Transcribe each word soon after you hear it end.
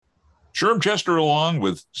Sherm Chester along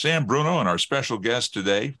with Sam Bruno and our special guest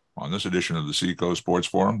today on this edition of the Seacoast Sports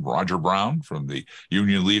Forum, Roger Brown from the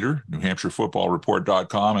Union Leader,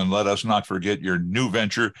 NewHampshireFootballReport.com, and let us not forget your new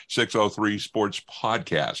venture, 603 Sports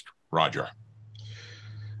Podcast. Roger.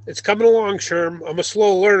 It's coming along, Sherm. I'm a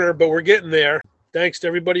slow learner, but we're getting there. Thanks to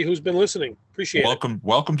everybody who's been listening. Appreciate it.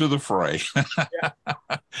 Welcome to the fray.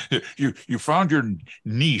 Yeah. You found your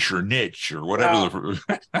niche or niche or whatever.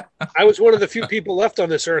 I was one of the few people left on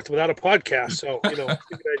this earth without a podcast, so I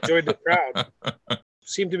enjoyed the crowd.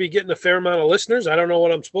 Seem to be getting a fair amount of listeners. I don't know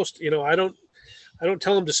what I'm supposed to. I don't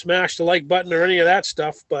tell them to smash the like button or any of that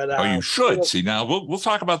stuff. But you should. See, now we'll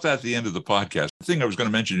talk about that at the end of the podcast. The thing I was going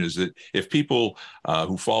to mention is that if people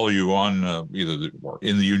who follow you on either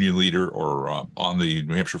in the Union Leader or on the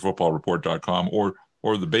NewHampshireFootballReport.com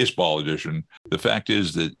or the baseball edition, the fact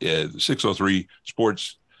is that the 603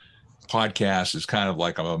 Sports Podcast is kind of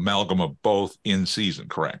like an amalgam of both in season,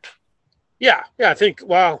 correct? Yeah. I think,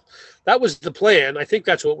 that was the plan. I think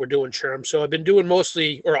that's what we're doing, Sherm. So I've been doing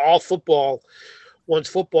mostly or all football once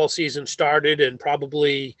football season started, and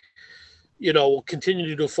probably, we'll continue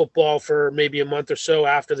to do football for maybe a month or so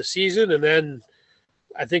after the season. And then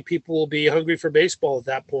I think people will be hungry for baseball at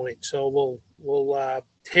that point. So we'll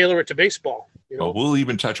tailor it to baseball. Well, we'll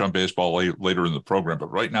even touch on baseball later in the program,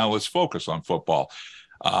 but right now let's focus on football.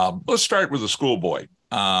 Let's start with the schoolboy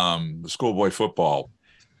football.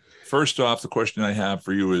 First off, the question I have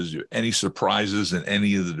for you is, any surprises in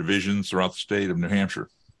any of the divisions throughout the state of New Hampshire?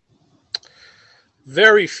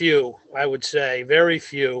 Very few, I would say. Very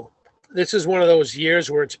few. This is one of those years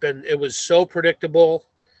where it was so predictable.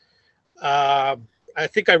 I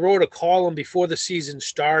think I wrote a column before the season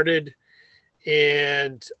started,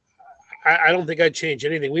 and I don't think I'd change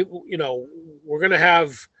anything. We're going to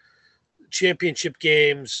have championship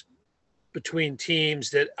games between teams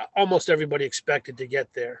that almost everybody expected to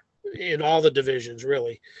get there in all the divisions,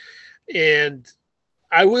 really. And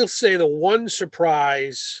I will say the one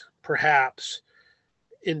surprise, perhaps,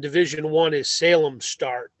 in Division One is Salem's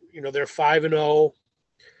start. They're 5-0.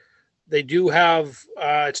 They do have.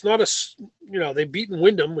 It's not they've beaten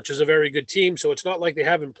Windham, which is a very good team. So it's not like they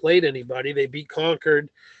haven't played anybody. They beat Concord,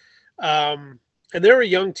 and they're a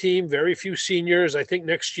young team. Very few seniors. I think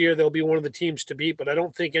next year they'll be one of the teams to beat. But I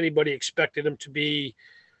don't think anybody expected them to be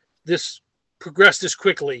progress this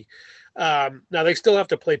quickly. Now they still have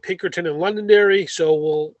to play Pinkerton and Londonderry, so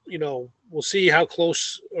we'll see how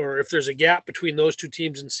close or if there's a gap between those two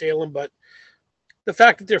teams in Salem. But the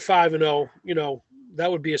fact that they're 5-0,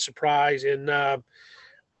 that would be a surprise. And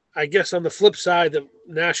I guess on the flip side, the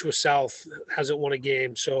Nashua South hasn't won a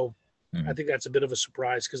game, so I think that's a bit of a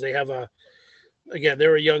surprise because they have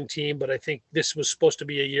they're a young team, but I think this was supposed to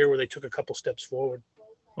be a year where they took a couple steps forward.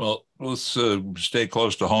 Well, let's stay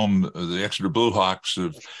close to home. The Exeter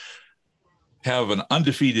Bluehawks have an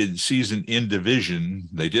undefeated season in division.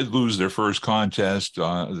 They did lose their first contest.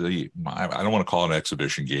 I don't want to call it an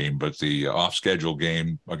exhibition game, but the off-schedule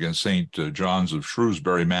game against St. John's of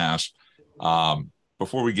Shrewsbury, Mass.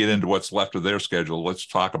 Before we get into what's left of their schedule, let's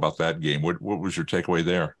talk about that game. What was your takeaway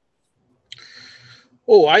there?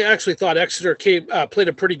 Oh, I actually thought Exeter played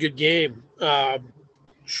a pretty good game.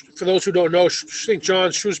 For those who don't know, St.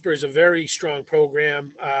 John's Shrewsbury is a very strong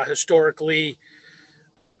program historically.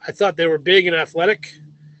 I thought they were big and athletic,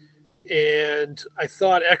 and I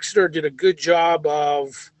thought Exeter did a good job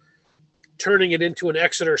of turning it into an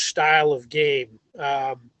Exeter style of game.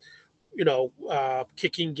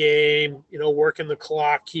 Kicking game, working the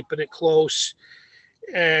clock, keeping it close.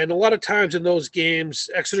 And a lot of times in those games,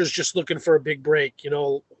 Exeter's just looking for a big break,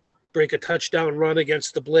 break a touchdown run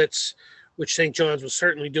against the blitz, which St. John's was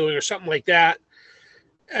certainly doing, or something like that.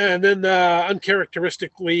 And then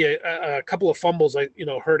uncharacteristically, a couple of fumbles,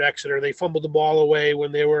 hurt Exeter. They fumbled the ball away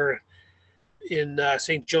when they were in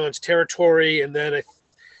St. John's territory. And then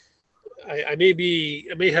I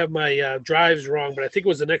may have my drives wrong, but I think it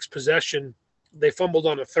was the next possession. They fumbled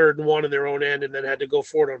on a 3rd and 1 in their own end and then had to go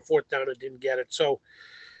for it on 4th down and didn't get it. So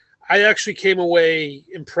I actually came away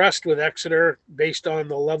impressed with Exeter based on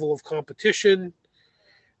the level of competition.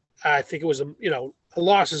 I think it was, a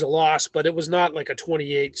loss is a loss, but it was not like a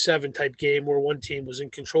 28-7 type game where one team was in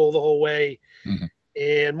control the whole way. Mm-hmm.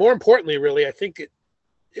 And more importantly, really, I think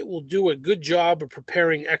it will do a good job of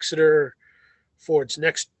preparing Exeter for its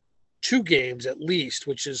next 2 games at least,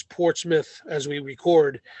 which is Portsmouth, as we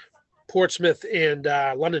record, Portsmouth and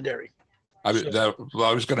Londonderry. I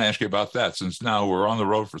was going to ask you about that, since now we're on the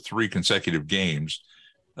road for 3 consecutive games.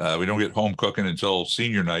 We don't get home cooking until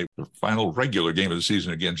senior night, the final regular game of the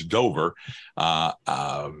season against Dover.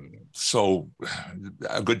 So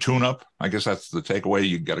a good tune-up. I guess that's the takeaway.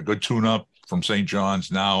 You got a good tune-up from St.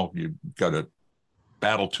 John's. Now you've got to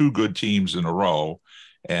battle two good teams in a row,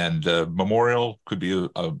 and Memorial could be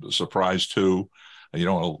a surprise too. You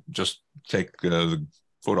don't just take the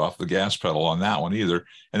foot off the gas pedal on that one either.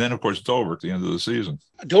 And then, of course, Dover at the end of the season.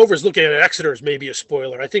 Dover's looking at Exeter as maybe a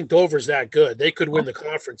spoiler. I think Dover's that good. They could win the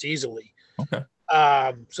conference easily. Okay.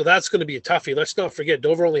 So that's going to be a toughie. Let's not forget,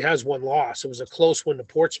 Dover only has one loss. It was a close win to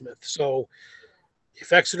Portsmouth. So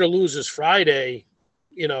if Exeter loses Friday,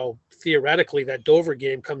 theoretically that Dover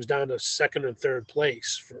game comes down to second and third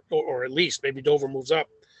place, or at least maybe Dover moves up.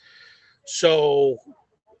 So,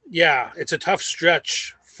 yeah, it's a tough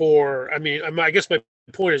stretch I guess my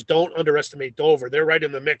point is don't underestimate Dover. They're right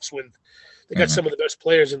in the mix they got some of the best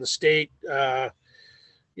players in the state.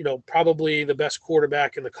 Probably the best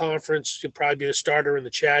quarterback in the conference. He'll probably be the starter in the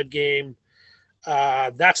Chad game.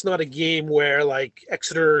 That's not a game where like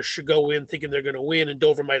Exeter should go in thinking they're going to win and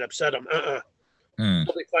Dover might upset them. They'll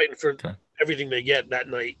be fighting for everything they get that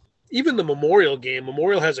night. Even the Memorial game,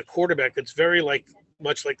 Memorial has a quarterback that's very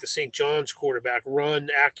much like the St. John's quarterback, run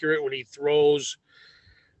accurate when he throws.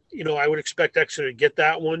 I would expect Exeter to get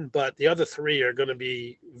that one, but the other three are going to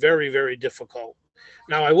be very, very difficult.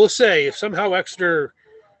 Now, I will say, if somehow Exeter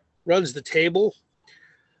runs the table,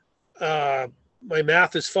 my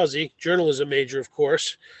math is fuzzy, journalism major, of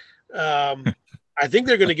course. I think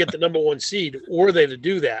they're going to get the number one seed, were they to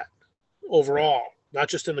do that overall, not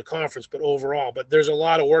just in the conference, but overall. But there's a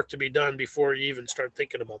lot of work to be done before you even start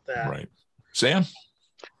thinking about that. Right. Sam?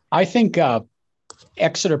 I think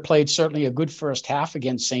Exeter played certainly a good first half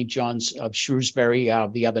against St. John's of Shrewsbury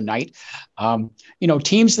the other night.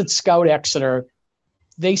 Teams that scout Exeter,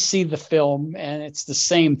 they see the film and it's the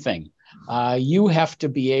same thing. You have to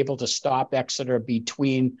be able to stop Exeter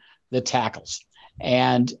between the tackles.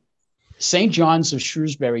 And St. John's of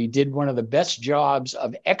Shrewsbury did one of the best jobs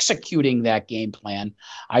of executing that game plan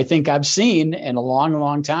I think I've seen in a long,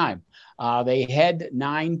 long time. They had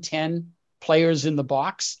 9-10 players in the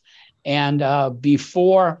box. And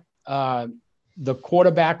before the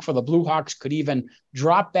quarterback for the Blue Hawks could even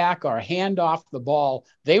drop back or hand off the ball,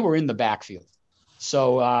 they were in the backfield.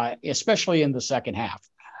 So especially in the second half.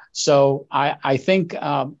 So I think,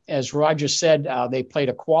 as Roger said, they played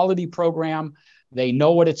a quality program. They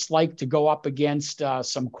know what it's like to go up against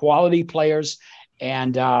some quality players.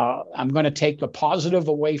 And I'm going to take the positive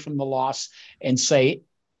away from the loss and say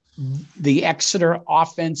the Exeter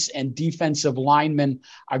offense and defensive linemen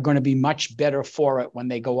are going to be much better for it when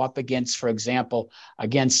they go up against, for example,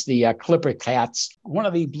 against the Clipper Cats. One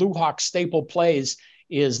of the Blue Hawks staple plays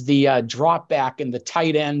is the drop back and the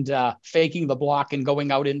tight end faking the block and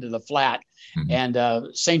going out into the flat. Mm-hmm.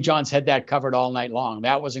 And St. John's had that covered all night long.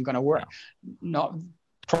 That wasn't going to work. No,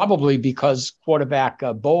 probably because quarterback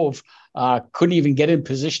Bove couldn't even get in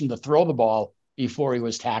position to throw the ball before he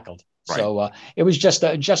was tackled. Right. So it was just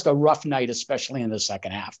a rough night, especially in the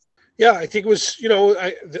second half. Yeah, I think it was,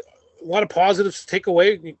 a lot of positives to take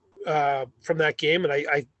away from that game. And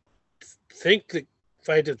I think that if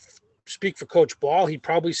I had to speak for Coach Ball, he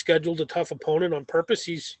probably scheduled a tough opponent on purpose.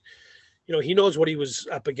 He's, he knows what he was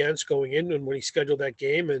up against going in and when he scheduled that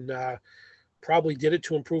game, and probably did it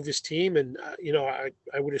to improve his team. And, I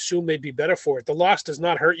would assume they'd be better for it. The loss does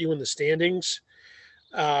not hurt you in the standings.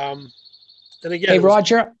 And again, hey,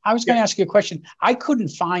 Roger, I was going to ask you a question. I couldn't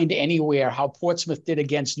find anywhere how Portsmouth did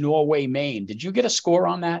against Norway, Maine. Did you get a score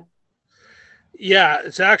on that? Yeah,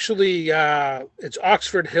 it's actually it's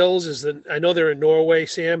Oxford Hills I know they're in Norway,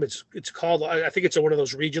 Sam. It's called, I think it's one of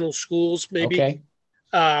those regional schools, maybe. Okay.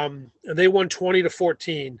 And they won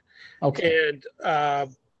 20-14. Okay.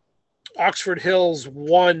 And Oxford Hills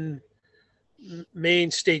won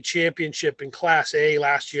Maine State Championship in Class A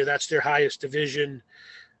last year. That's their highest division.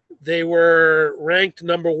 They were ranked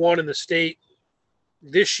number one in the state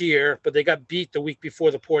this year, but they got beat the week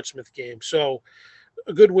before the Portsmouth game. So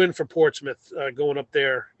a good win for Portsmouth going up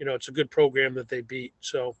there. It's a good program that they beat.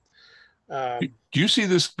 So do you see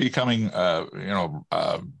this becoming, I know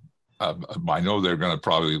they're going to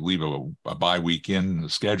probably leave a bye week in the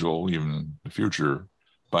schedule, even in the future,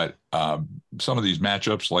 but some of these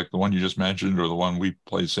matchups like the one you just mentioned or the one we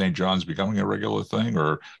played St. John's becoming a regular thing,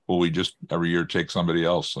 or will we just every year take somebody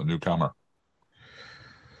else, a newcomer?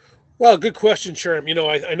 Well, good question, Sherm.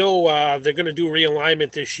 I know they're going to do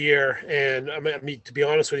realignment this year, and to be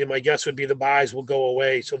honest with you, my guess would be the buys will go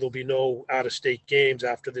away, so there'll be no out-of-state games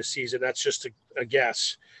after this season. That's just a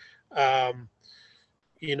guess.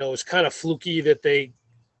 It's kind of fluky that they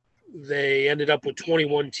ended up with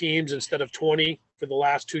 21 teams instead of 20 for the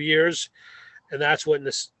last 2 years, and that's what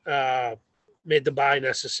made the bye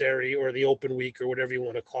necessary, or the open week, or whatever you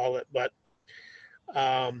want to call it. But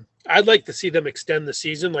I'd like to see them extend the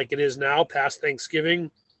season like it is now past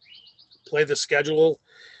Thanksgiving, play the schedule,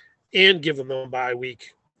 and give them a bye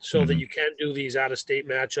week so that you can do these out-of-state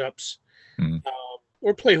matchups,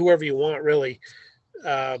 or play whoever you want, really.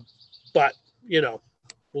 But,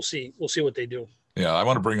 we'll see. We'll see what they do. Yeah, I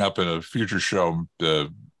want to bring up in a future show,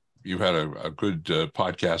 you had a good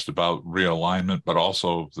podcast about realignment, but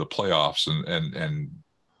also the playoffs and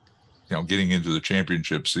getting into the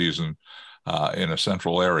championship season in a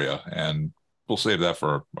central area. And we'll save that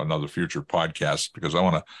for another future podcast because I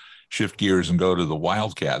want to shift gears and go to the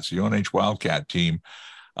Wildcats. The UNH Wildcat team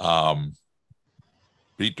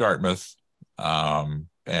beat Dartmouth, and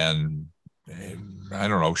I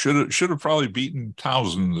don't know, should have probably beaten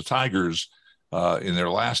Towson, the Tigers, in their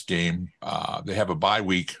last game. They have a bye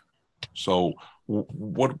week. So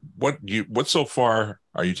what so far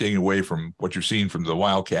are you taking away from what you've seen from the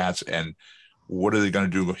Wildcats, and what are they going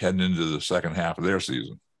to do heading into the second half of their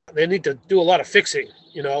season? They need to do a lot of fixing,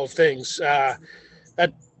 of things. That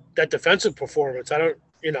defensive performance, you're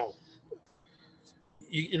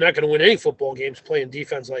not going to win any football games playing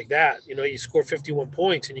defense like that. You score 51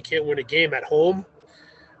 points and you can't win a game at home.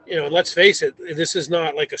 And let's face it, this is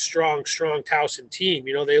not like a strong Towson team.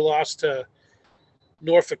 They lost to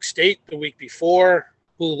Norfolk State the week before,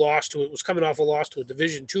 who was coming off a loss to a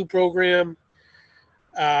Division II program.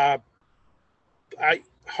 Hard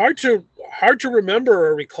to remember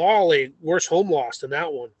or recall a worse home loss than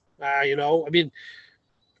that one. I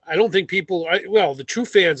don't think the true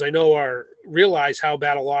fans I know realize how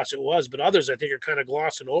bad a loss it was, but others I think are kind of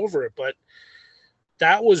glossing over it. But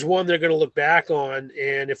that was one they're going to look back on,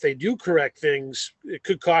 and if they do correct things, it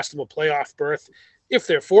could cost them a playoff berth if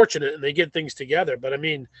they're fortunate and they get things together. But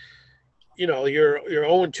you're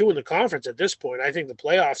 0-2 in the conference at this point. I think the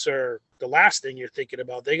playoffs are the last thing you're thinking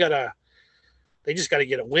about. They just got to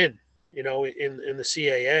get a win, in the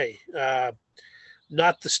CAA.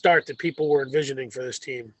 Not the start that people were envisioning for this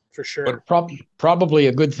team, for sure. But probably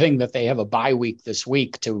a good thing that they have a bye week this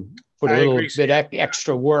week to put a little bit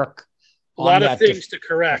extra work. A lot of things to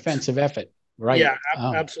correct. Defensive effort, right? Yeah,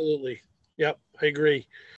 absolutely. Yep, I agree.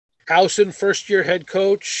 Howson, first-year head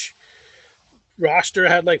coach. Roster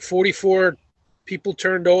had like 44 people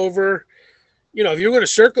turned over. If you're going to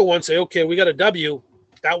circle one, say, okay, we got a W,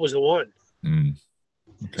 that was the one. Okay.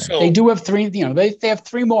 So they do have three, they have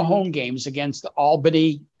three more home games against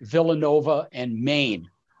Albany, Villanova, and Maine.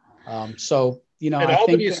 I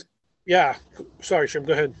think yeah. Sorry, Sherm,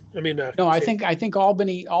 go ahead. I think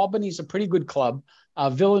Albany's a pretty good club.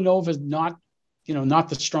 Villanova's not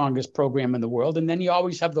the strongest program in the world. And then you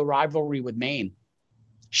always have the rivalry with Maine.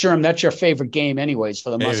 Sherm, that's your favorite game anyways for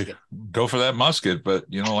the Musket. Go for that Musket. But,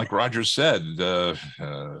 like Roger said,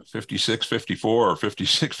 56-54 or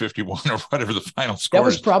 56-51 or whatever the final score That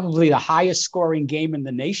was probably the highest scoring game in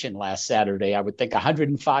the nation last Saturday. I would think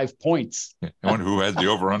 105 points. I wonder who had the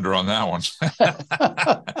over-under on that one.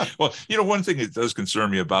 Well, one thing that does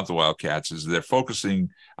concern me about the Wildcats is they're focusing.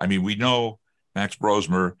 We know Max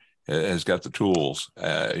Brosmer has got the tools.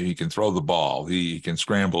 He can throw the ball. He can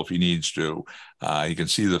scramble if he needs to. He can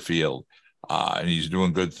see the field, and he's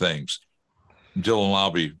doing good things. Dylan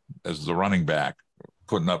Lowby as the running back,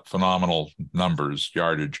 putting up phenomenal numbers,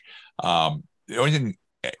 yardage. The only thing,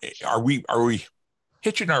 are we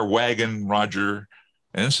hitching our wagon, Roger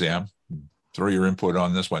and Sam? Throw your input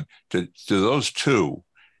on this one to those two,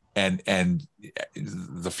 and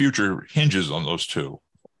the future hinges on those two.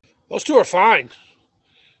 Those two are fine.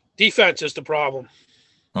 Defense is the problem.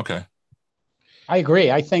 Okay. I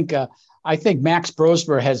agree. I think Max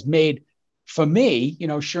Brosmer has made, for me,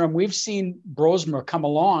 Sherm, we've seen Brosmer come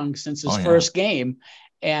along since his first game,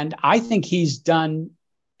 and I think he's done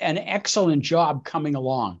an excellent job coming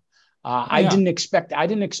along. I didn't expect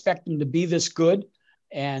him to be this good,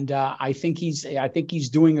 and I think he's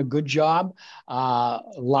doing a good job.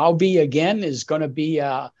 Lowby again is going to be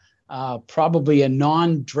probably a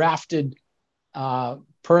non-drafted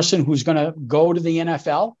person who's going to go to the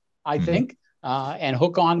NFL, I think, and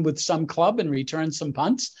hook on with some club and return some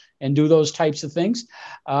punts and do those types of things.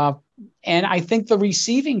 And I think the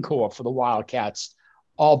receiving core for the Wildcats,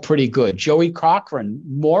 all pretty good. Joey Cochran,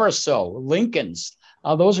 Morriso, Lincolns.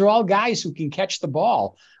 Those are all guys who can catch the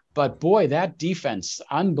ball. But boy, that defense,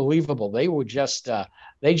 unbelievable. They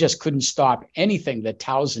just couldn't stop anything that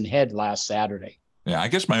Towson had last Saturday. Yeah, I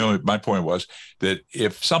guess my point was that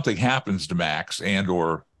if something happens to Max and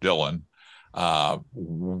or Dylan,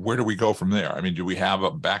 where do we go from there? Do we have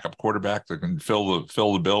a backup quarterback that can fill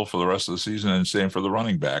the bill for the rest of the season, and same for the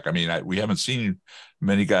running back? We haven't seen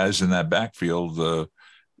many guys in that backfield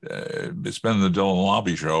it's been the Dylan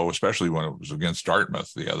Lobby show, especially when it was against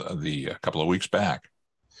Dartmouth the couple of weeks back.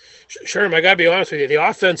 Sure, I got to be honest with you. The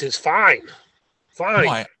offense is fine. Fine.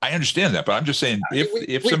 No, I understand that, but I'm just saying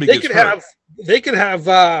if somebody gets hurt, they could have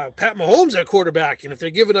Pat Mahomes at quarterback, and if they're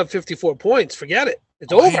giving up 54 points, forget it.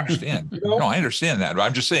 It's over. I understand. No, I understand that. But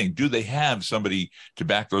I'm just saying, do they have somebody to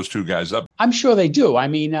back those two guys up? I'm sure they do. I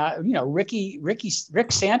mean,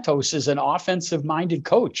 Rick Santos is an offensive-minded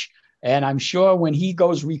coach, and I'm sure when he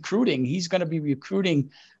goes recruiting, he's going to be recruiting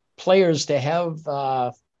players to have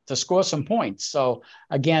to score some points. So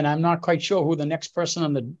again, I'm not quite sure who the next person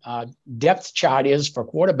on the depth chart is for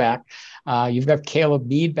quarterback. You've got Caleb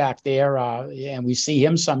Meade back there, and we see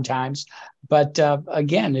him sometimes. But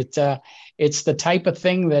again, it's the type of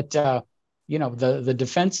thing that the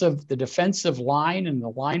defensive line and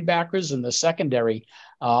the linebackers and the secondary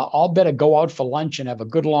all better go out for lunch and have a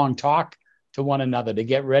good long talk to one another to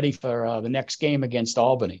get ready for the next game against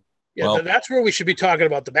Albany. Yeah, well, that's where we should be talking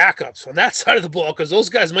about the backups on that side of the ball, because those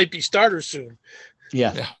guys might be starters soon.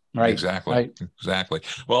 Yeah, right. Exactly. Right. Exactly.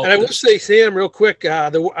 Well, and I will say, Sam, real quick,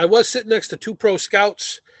 I was sitting next to two pro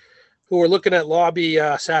scouts who were looking at Lobby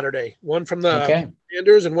Saturday, one from the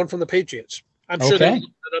Commanders and one from the Patriots. I'm sure they looked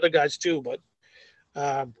at other guys too, but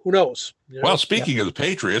who knows? Well, speaking of the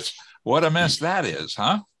Patriots, what a mess that is,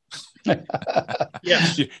 huh?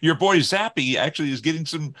 Yes. Your boy Zappy actually is getting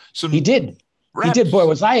some. He did. Reps. He did. Boy,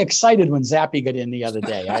 was I excited when Zappy got in the other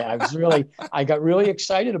day. I got really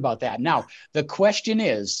excited about that. Now, the big question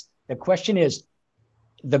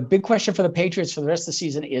for the Patriots for the rest of the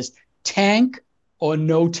season is tank or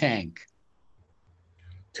no tank?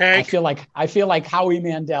 Tank. I feel like Howie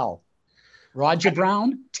Mandel. Roger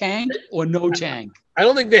Brown, tank or no tank? I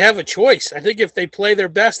don't think they have a choice. I think if they play their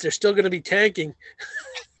best, they're still going to be tanking.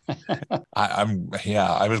 I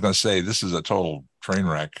was going to say this is a total train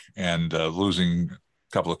wreck, and losing a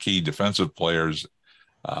couple of key defensive players.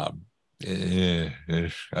 I don't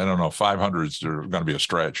know. 500s are going to be a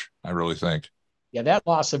stretch. I really think. Yeah, that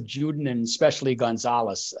loss of Juden and especially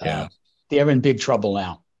Gonzalez. They're in big trouble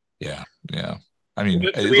now. Yeah. I mean,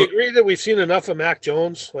 do we agree that we've seen enough of Mac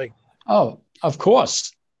Jones? Oh, of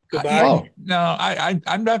course. Goodbye. No,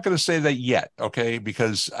 I'm not going to say that yet. Okay,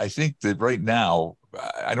 because I think that right now,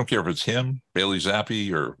 I don't care if it's him, Bailey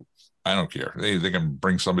Zappi, or I don't care. They can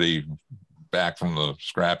bring somebody back from the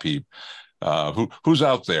scrap heap. Who's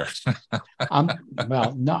out there? I'm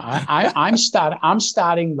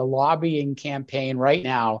starting the lobbying campaign right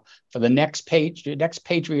now for the next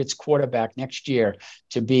Patriots quarterback next year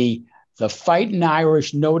to be the fighting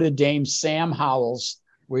Irish Notre Dame Sam Howells.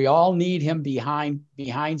 We all need him behind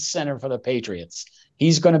center for the Patriots.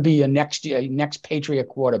 He's going to be a next Patriot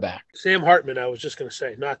quarterback. Sam Hartman, I was just going to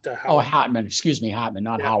say, not Howell. Oh, Hartman. Excuse me, Hartman,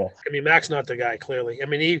 not Howell. I mean, Mac's not the guy, clearly. I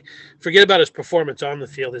mean, forget about his performance on the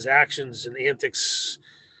field, his actions and antics,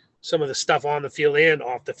 some of the stuff on the field and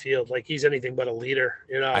off the field. Like, he's anything but a leader.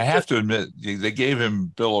 I have to admit, they gave him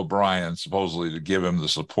Bill O'Brien supposedly to give him the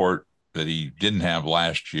support that he didn't have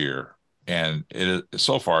last year. And it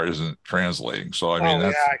so far isn't translating. So, I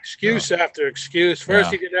mean, excuse after excuse.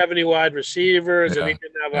 First, he didn't have any wide receivers, and he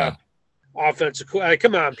didn't have an offensive.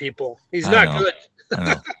 Come on, people. He's not good. I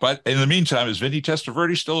know. But in the meantime, is Vinny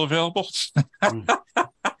Testaverde still available?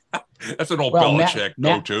 That's an old Belichick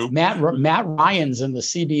go-to. Matt Ryan's in the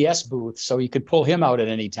CBS booth, so you could pull him out at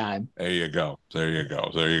any time. There you go.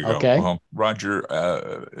 Okay. Well, Roger,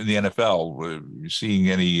 in the NFL, seeing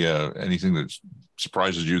anything that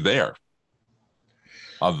surprises you there?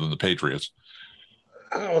 Other than the Patriots.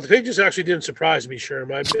 Oh, the Patriots actually didn't surprise me,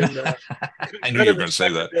 Sherm. I've been. I knew you were going to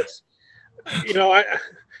say that.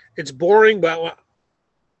 It's boring, but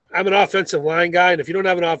I'm an offensive line guy, and if you don't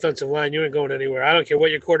have an offensive line, you ain't going anywhere. I don't care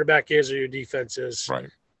what your quarterback is or your defense is. Right.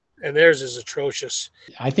 And theirs is atrocious.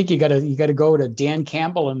 I think you got to go to Dan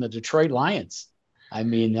Campbell and the Detroit Lions. I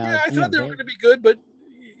mean, I thought they were going to be good, but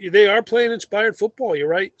they are playing inspired football. You're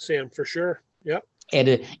right, Sam, for sure. Yep.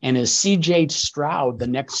 And is C.J. Stroud the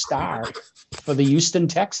next star for the Houston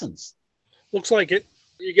Texans? Looks like it.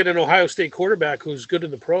 You get an Ohio State quarterback who's good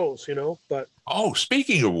in the pros, but. Oh,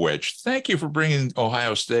 speaking of which, thank you for bringing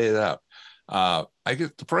Ohio State up. I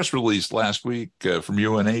get the press release last week from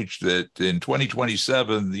UNH that in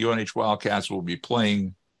 2027, the UNH Wildcats will be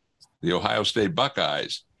playing the Ohio State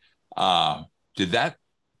Buckeyes. Did that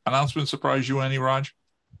announcement surprise you any, Raj?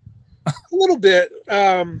 A little bit.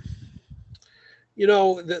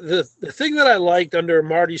 The thing that I liked under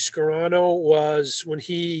Marty Scarano was when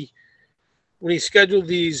he scheduled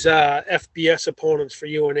these FBS opponents for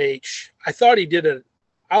UNH, I thought he did an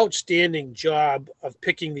outstanding job of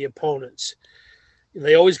picking the opponents.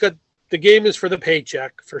 They always got the game is for the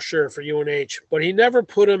paycheck for sure for UNH, but he never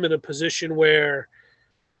put them in a position where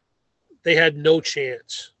they had no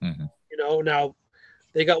chance. Mm-hmm. Now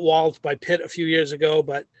they got walled by Pitt a few years ago,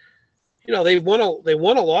 but they won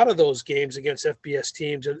a lot of those games against FBS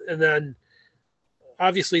teams, and then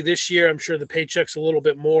obviously this year I'm sure the paycheck's a little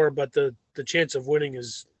bit more, but the chance of winning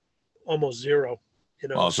is almost zero.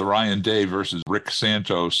 Well, it's a Ryan Day versus Rick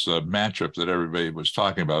Santos matchup that everybody was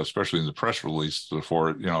talking about, especially in the press release for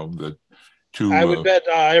it. The two. I would bet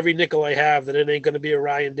every nickel I have that it ain't going to be a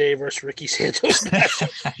Ryan Day versus Ricky Santos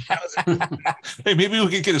matchup. Hey, maybe we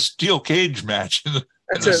could get a steel cage match.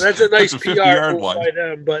 That's a nice PR move by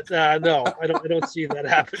them, but no, I don't see that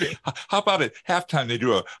happening. How about at halftime they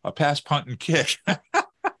do a pass, punt, and kick?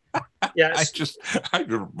 Yes.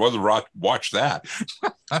 I'd rather watch that.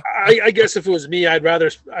 I guess if it was me, I'd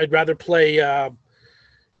rather play a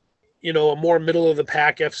more middle of the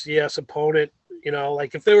pack FCS opponent,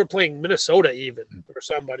 like if they were playing Minnesota even or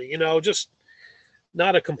somebody, just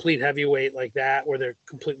not a complete heavyweight like that where they're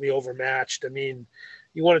completely overmatched. I mean,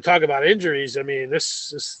 you want to talk about injuries. I mean,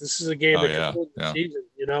 this is a game that can win the season,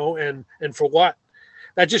 and for what?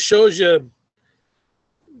 That just shows you,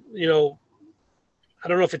 I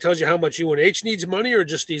don't know if it tells you how much UNH needs money or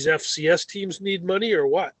just these FCS teams need money or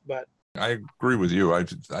what, but I agree with you. I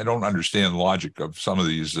don't understand the logic of some of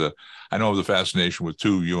these. I know the fascination with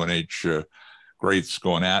two UNH greats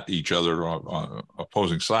going at each other on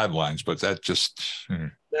opposing sidelines, but that just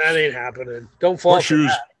that ain't happening. Don't fall for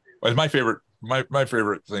that. Well, my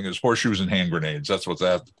favorite thing is horseshoes and hand grenades. That's what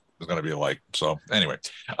that is going to be like. So anyway,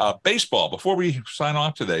 baseball. Before we sign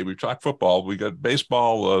off today, we've talked football. We got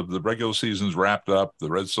baseball. The regular season's wrapped up. The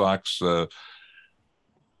Red Sox, they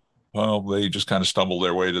just kind of stumbled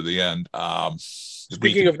their way to the end.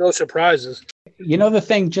 Speaking of no surprises. The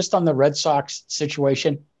thing just on the Red Sox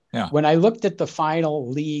situation, when I looked at the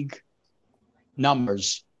final league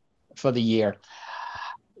numbers for the year,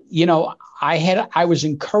 I was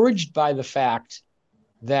encouraged by the fact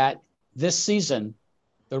that this season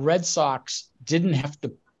the Red Sox didn't have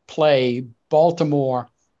to play Baltimore,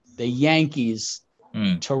 the Yankees,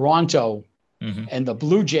 Toronto, and the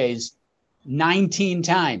Blue Jays 19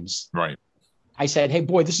 times. Right. I said, hey,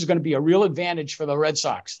 boy, this is going to be a real advantage for the Red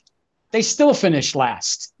Sox. They still finished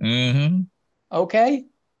last. Mm-hmm. Okay.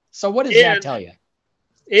 So what does that tell you?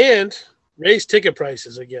 And raise ticket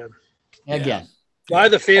prices again. Again. Why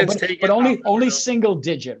the fans take it? But only single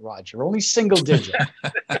digit, Roger. Only single digit.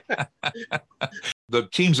 The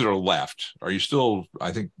teams that are left, are you still,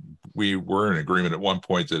 I think we were in agreement at one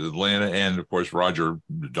point that Atlanta and, of course, Roger,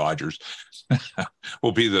 the Dodgers,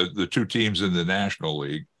 will be the two teams in the National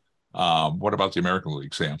League. What about the American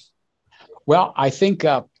League, Sam? Well, I think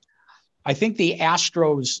the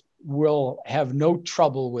Astros will have no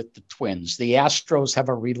trouble with the Twins. The Astros have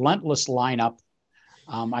a relentless lineup.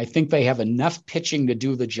 I think they have enough pitching to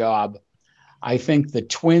do the job. I think the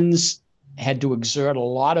Twins had to exert a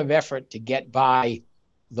lot of effort to get by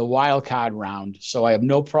the wild card round. So I have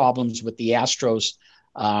no problems with the Astros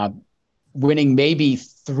winning maybe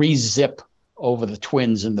 3-0 over the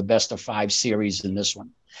Twins in the best of 5 series in this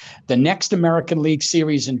one. The next American League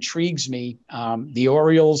series intrigues me. The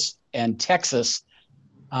Orioles and Texas.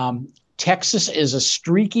 Texas is a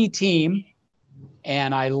streaky team,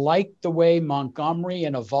 and I like the way Montgomery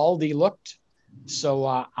and Eovaldi looked.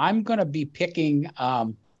 So I'm going to be picking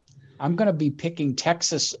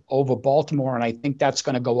Texas over Baltimore, and I think that's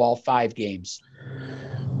going to go all 5 games.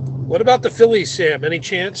 What about the Phillies, Sam? Any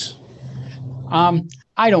chance?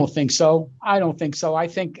 I don't think so. I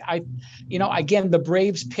think again, the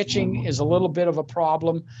Braves pitching is a little bit of a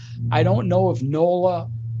problem. I don't know if Nola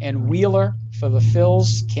and Wheeler for the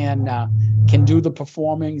Phils can do the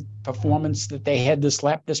performance that they had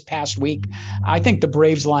this past week. I think the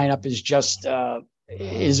Braves lineup is just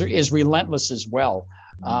is relentless as well.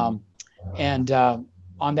 And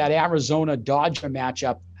on that Arizona Dodger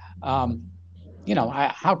matchup,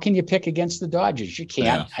 how can you pick against the Dodgers? You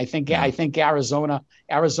can't. Yeah. I think Arizona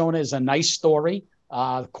is a nice story.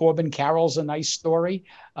 Corbin Carroll's a nice story.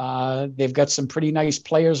 They've got some pretty nice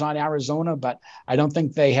players on Arizona, but I don't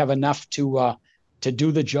think they have enough to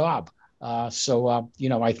do the job. I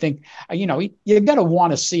think you got to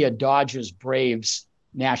want to see a Dodgers Braves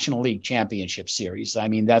National League Championship Series. I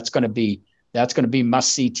mean, that's going to be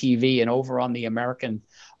must see TV. And over on the American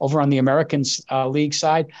League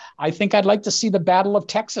side, I think I'd like to see the Battle of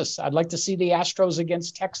Texas. I'd like to see the Astros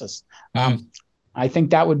against Texas. I think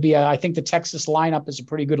that would be I think the Texas lineup is a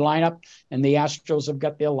pretty good lineup, and the Astros have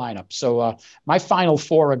got their lineup. So my final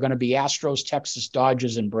 4 are going to be Astros, Texas,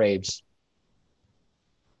 Dodgers, and Braves.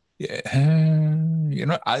 Yeah,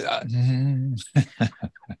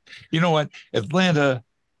 You know what? Atlanta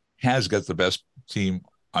has got the best team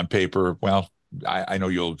on paper. Well, I know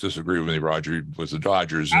you'll disagree with me, Roger, with the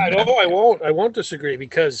Dodgers. I won't disagree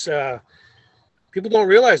because people don't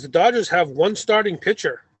realize the Dodgers have one starting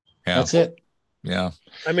pitcher. Yeah. That's it. Yeah.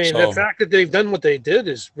 I mean, the fact that they've done what they did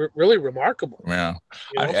is really remarkable. Yeah.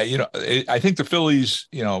 I think the Phillies,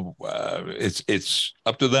 it's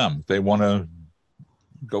up to them. They want to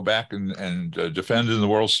go back and defend in the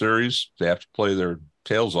World Series. They have to play their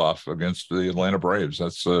tails off against the Atlanta Braves.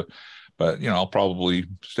 But I'll probably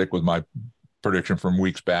stick with my prediction from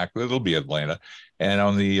weeks back. It'll be Atlanta. And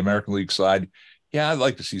on the American League side, yeah, I'd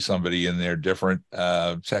like to see somebody in there different,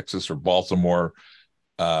 Texas or Baltimore.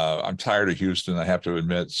 I'm tired of Houston, I have to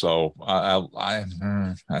admit. So I'll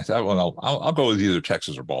go with either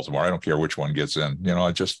Texas or Baltimore. I don't care which one gets in. I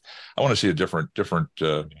want to see a different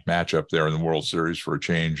matchup there in the World Series for a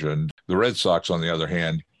change. And the Red Sox, on the other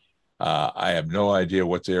hand, I have no idea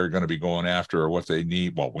what they're going to be going after or what they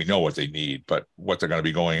need. Well, we know what they need, but what they're going to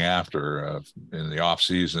be going after in the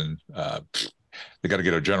offseason. They got to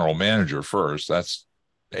get a general manager first. That's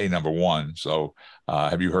number one. So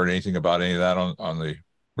have you heard anything about any of that on the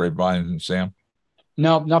grapevine, Sam?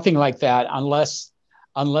 No, nothing like that, unless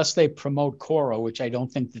they promote Cora, which I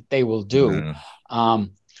don't think that they will do.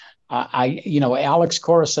 Alex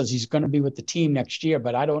Cora says he's going to be with the team next year,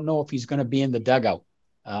 but I don't know if he's going to be in the dugout.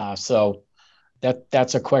 So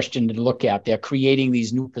that's a question to look at. They're creating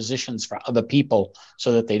these new positions for other people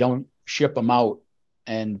so that they don't ship them out,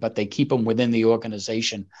 but they keep them within the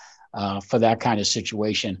organization for that kind of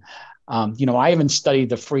situation. I haven't studied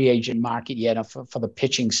the free agent market yet for the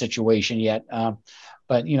pitching situation yet.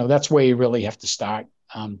 But that's where you really have to start.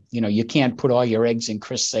 You can't put all your eggs in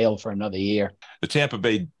Chris Sale for another year. The Tampa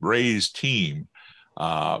Bay Rays team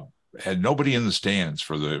had nobody in the stands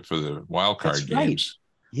for the wild card games. Right.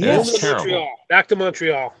 Yes. Terrible. Back to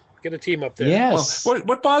Montreal. Get a team up there. Yes. Well,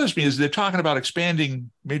 what bothers me is they're talking about expanding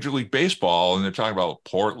Major League Baseball, and they're talking about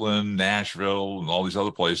Portland, Nashville, and all these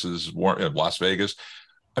other places, Las Vegas.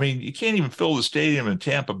 I mean, you can't even fill the stadium in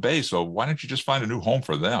Tampa Bay, so why don't you just find a new home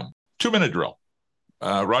for them? 2-minute drill.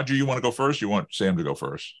 Roger, you want to go first? You want Sam to go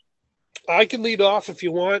first? I can lead off if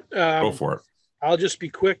you want. Go for it. I'll just be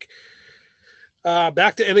quick.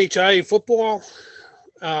 Back to NHIAA football.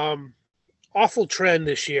 Awful trend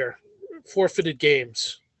this year. Forfeited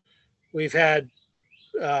games. We've had,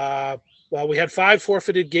 we had 5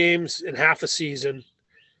 forfeited games in half a season.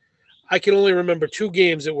 I can only remember 2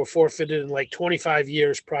 games that were forfeited in like 25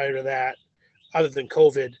 years prior to that, other than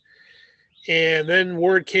COVID. And then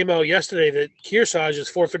word came out yesterday that Kearsarge is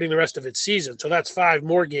forfeiting the rest of its season. So that's 5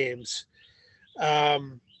 more games. Now,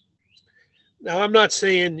 I'm not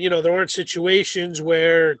saying, there aren't situations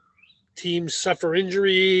where teams suffer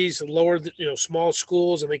injuries and lower, small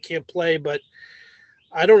schools and they can't play, but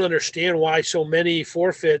I don't understand why so many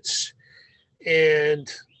forfeits,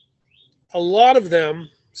 and a lot of them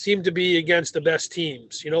seem to be against the best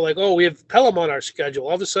teams. We have Pelham on our schedule.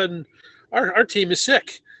 All of a sudden, our team is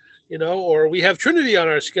sick, or we have Trinity on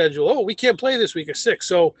our schedule. Oh, we can't play this week, are sick.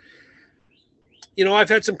 So, I've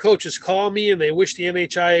had some coaches call me and they wish the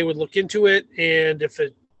NHIAA would look into it. And if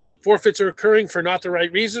forfeits are occurring for not the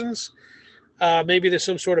right reasons, maybe there's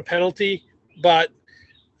some sort of penalty. But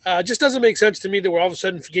it just doesn't make sense to me that all of a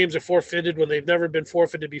sudden games are forfeited when they've never been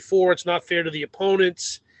forfeited before. It's not fair to the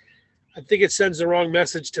opponents. I think it sends the wrong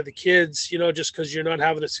message to the kids, just because you're not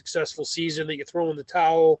having a successful season that you throw in the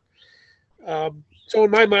towel. So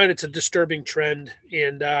in my mind, it's a disturbing trend.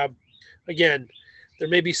 And again, there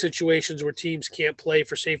may be situations where teams can't play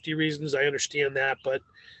for safety reasons. I understand that, but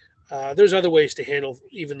there's other ways to handle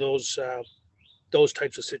even those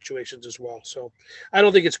types of situations as well. So I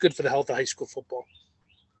don't think it's good for the health of high school football.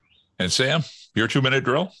 And Sam, your 2-minute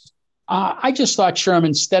drill? I just thought, Sherm,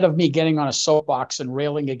 instead of me getting on a soapbox and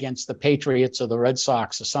railing against the Patriots or the Red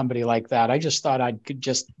Sox or somebody like that, I just thought I could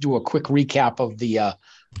just do a quick recap of the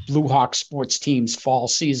Blue Hawk sports team's fall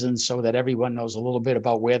season so that everyone knows a little bit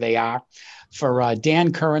about where they are. For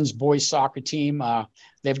Dan Curran's boys soccer team,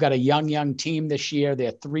 they've got a young team this year.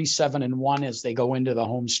 They're 3-7-1 as they go into the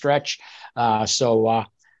home stretch. So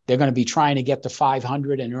they're going to be trying to get to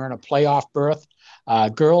 500 and earn a playoff berth.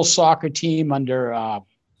 Girls soccer team under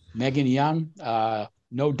Megan Young,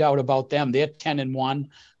 no doubt about them. They're 10-1.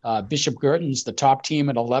 Bishop Girton's the top team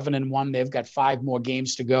at 11-1. They've got 5 more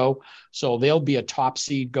games to go, so they'll be a top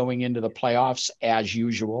seed going into the playoffs as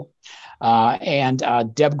usual. And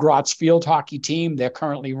Deb Grott's field hockey team, they're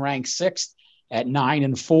currently ranked 6th at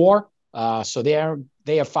 9-4. So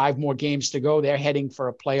they have 5 more games to go. They're heading for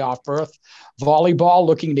a playoff berth. Volleyball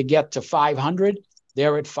looking to get to 500.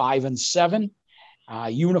 They're at 5-7.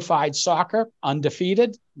 Unified Soccer,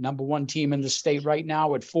 undefeated, number one team in the state right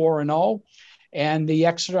now at 4-0. And the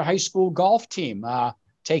Exeter High School golf team,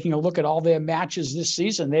 taking a look at all their matches this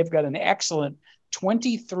season, they've got an excellent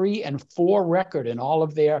 23-4 record in all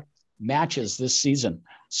of their matches this season.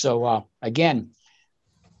 So again,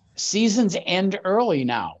 seasons end early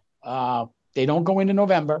now. They don't go into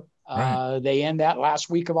November. Right. They end that last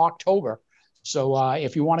week of October. So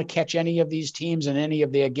if you want to catch any of these teams in any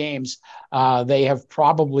of their games, they have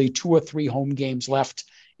probably 2 or 3 home games left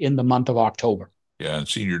in the month of October. Yeah, and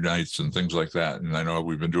senior nights and things like that. And I know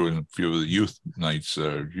we've been doing a few of the youth nights,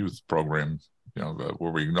 youth program,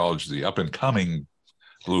 where we acknowledge the up and coming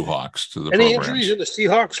Blue Hawks to the Any programs. injuries in the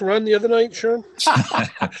Seahawks run the other night, Sherm?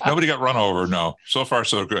 Nobody got run over. No, so far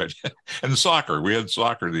so good. And the soccer, we had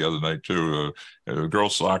soccer the other night too.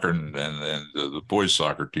 Girls soccer and the boys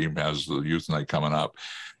soccer team has the youth night coming up.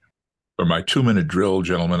 For my 2-minute drill,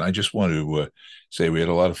 gentlemen, I just want to say we had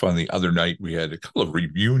a lot of fun the other night. We had a couple of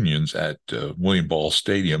reunions at William Ball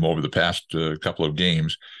Stadium over the past couple of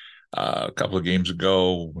games. A couple of games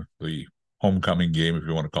ago, the homecoming game, if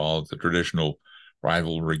you want to call it, the traditional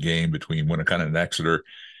rivalry game between Winnicott and Exeter.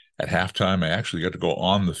 At halftime, I actually got to go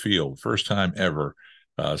on the field. First time ever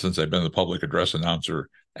since I've been the public address announcer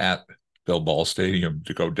at Bill Ball Stadium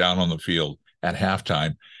to go down on the field at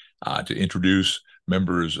halftime to introduce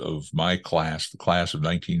members of my class, the class of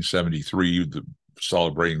 1973,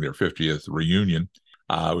 celebrating their 50th reunion.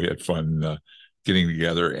 We had fun getting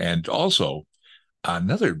together. And also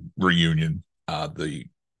another reunion, the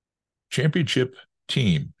championship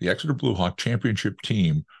team, the Exeter Blue Hawk championship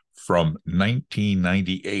team from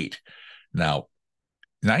 1998. Now,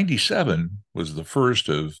 97 was the first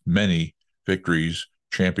of many victories,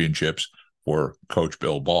 championships for Coach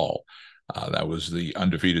Bill Ball. That was the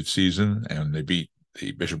undefeated season, and they beat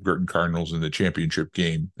the Bishop Girton Cardinals in the championship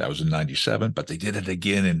game. That was in 97, but they did it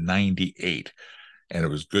again in 98. And it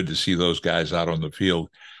was good to see those guys out on the field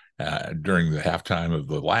during the halftime of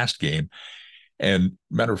the last game. And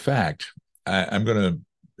matter of fact,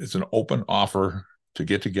 it's an open offer to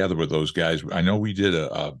get together with those guys. I know we did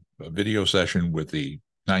a video session with the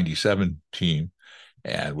 97 team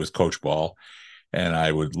and with Coach Ball, and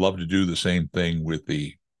I would love to do the same thing with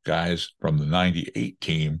the guys from the 98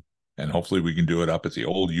 team. And hopefully we can do it up at the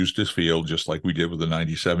old Eustis Field, just like we did with the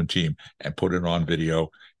 97 team, and put it on video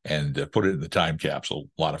and put it in the time capsule.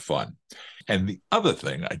 A lot of fun. And the other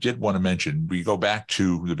thing I did want to mention, we go back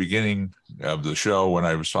to the beginning of the show when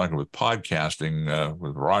I was talking with podcasting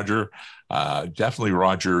with Roger. Definitely,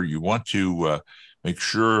 Roger, you want to make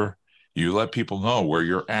sure you let people know where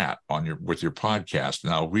you're at with your podcast.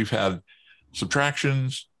 Now, we've had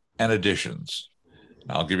subtractions and additions.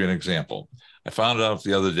 I'll give you an example. I found out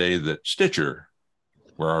the other day that Stitcher,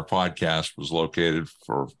 where our podcast was located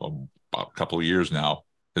for about a couple of years now,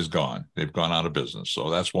 is gone. They've gone out of business. So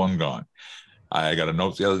that's one gone. I got a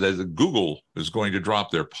note the other day that Google is going to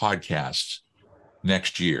drop their podcasts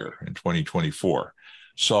next year in 2024.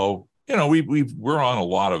 So, we're on a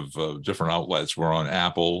lot of different outlets. We're on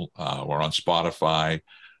Apple. We're on Spotify.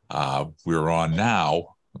 We're on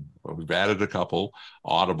now. We've added a couple.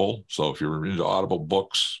 Audible. So if you're into Audible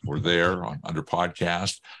books, we're there under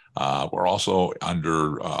podcast. We're also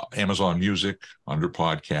under Amazon Music under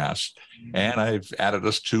podcast. And I've added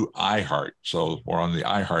us to iHeart. So we're on the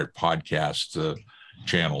iHeart podcast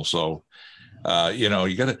channel. So, you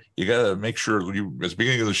gotta make sure at the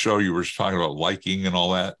beginning of the show, you were talking about liking and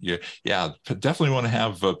all that. Yeah, definitely want to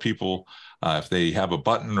have people, if they have a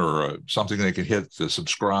button or something they can hit to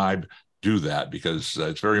subscribe, do that, because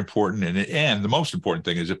it's very important. And the most important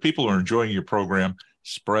thing is if people are enjoying your program,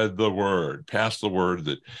 spread the word, pass the word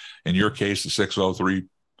that in your case, the 603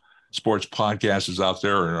 Sports Podcast is out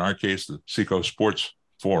there, or in our case, the Seco Sports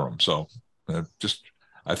Forum. So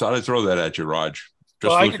I thought I'd throw that at you, Raj.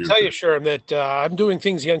 Well, I can tell you, Sherm, that I'm doing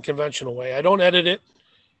things the unconventional way. I don't edit it.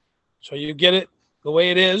 So you get it the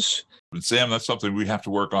way it is. And Sam, that's something we have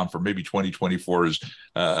to work on for maybe 2024 is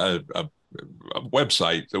a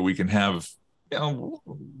website that we can have,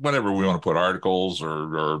 whatever we want to put, articles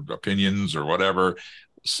or opinions or whatever,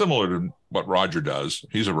 similar to what Roger does.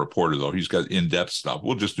 He's a reporter, though. He's got in-depth stuff.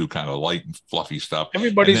 We'll just do kind of light and fluffy stuff.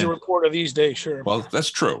 Everybody's a reporter these days, sure. Well, that's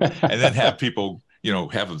true. And then have people,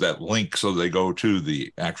 have that link so they go to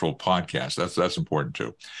the actual podcast. That's important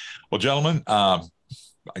too. Well, gentlemen,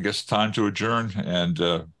 I guess time to adjourn,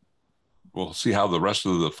 and we'll see how the rest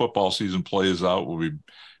of the football season plays out. We'll be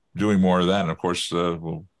doing more of that. And of course,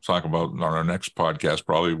 we'll talk about on our next podcast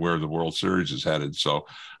probably where the World Series is headed. So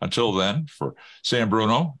until then, for Sam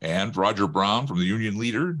Bruno and Roger Brown from the Union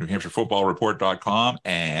Leader, NewHampshireFootballReport.com,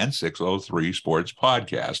 and 603 Sports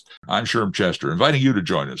Podcast, I'm Sherm Chester, inviting you to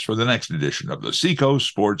join us for the next edition of the Seacoast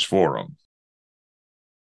Sports Forum.